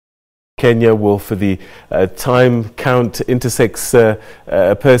Kenya will, for the time, count intersex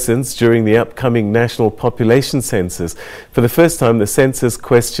persons during the upcoming national population census. For the first time, the census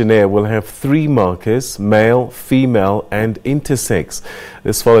questionnaire will have 3 markers: male, female and intersex.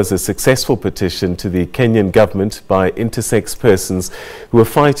 This follows a successful petition to the Kenyan government by intersex persons who are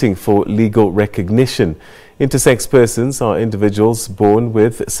fighting for legal recognition. Intersex persons are individuals born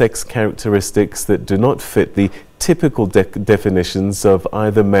with sex characteristics that do not fit the typical definitions of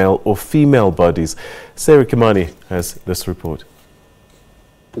either male or female bodies. Sarah Kimani has this report.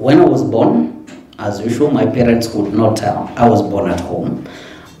 When I was born, as usual, my parents could not tell. I was born at home.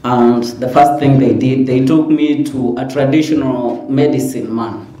 And the first thing they did, they took me to a traditional medicine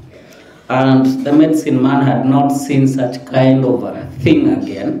man. And the medicine man had not seen such kind of a thing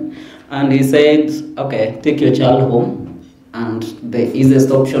again. And he said, okay, take your child home, and the easiest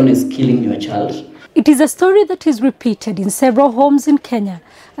option is killing your child. It is a story that is repeated in several homes in Kenya.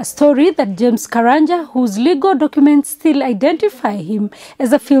 A story that James Karanja, whose legal documents still identify him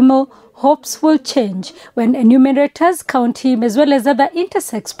as a female, hopes will change when enumerators count him as well as other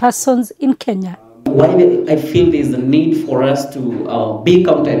intersex persons in Kenya. Why I feel there is a need for us to be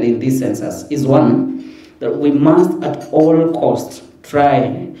counted in this census is one, that we must at all costs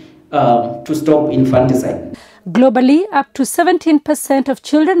try to stop infanticide. Globally, up to 17% of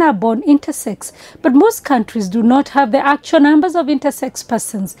children are born intersex, but most countries do not have the actual numbers of intersex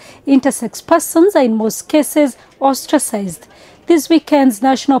persons. Intersex persons are in most cases ostracized. This weekend's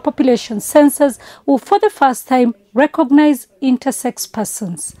national population census will for the first time recognize intersex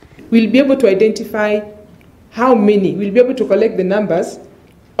persons. We'll be able to identify how many, we'll be able to collect the numbers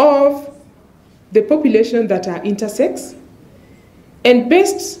of the population that are intersex, and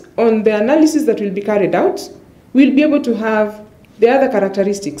based on the analysis that will be carried out, we'll be able to have the other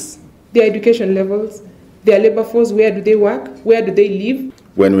characteristics, their education levels, their labor force, where do they work, where do they live.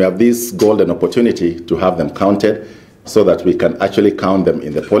 When we have this golden opportunity to have them counted so that we can actually count them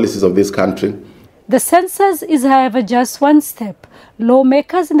in the policies of this country. The census is, however, just one step.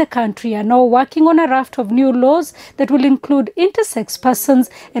 Lawmakers in the country are now working on a raft of new laws that will include intersex persons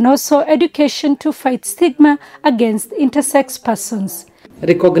and also education to fight stigma against intersex persons.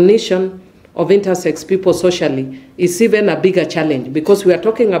 Recognition of intersex people socially is even a bigger challenge because we are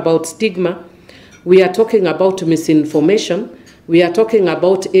talking about stigma, we are talking about misinformation, we are talking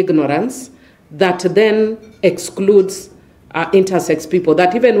about ignorance that then excludes intersex people,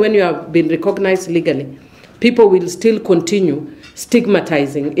 that even when you have been recognized legally, people will still continue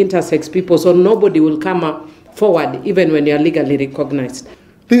stigmatizing intersex people, so nobody will come forward even when you are legally recognized.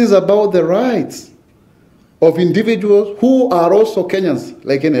 This is about the rights of individuals who are also Kenyans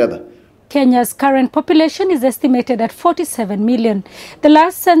like any other. Kenya's current population is estimated at 47 million. The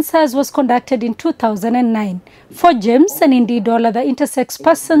last census was conducted in 2009. For James and indeed all other intersex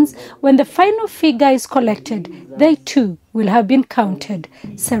persons, when the final figure is collected, they too will have been counted.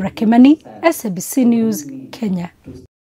 Sarah Kimani, SABC News, Kenya.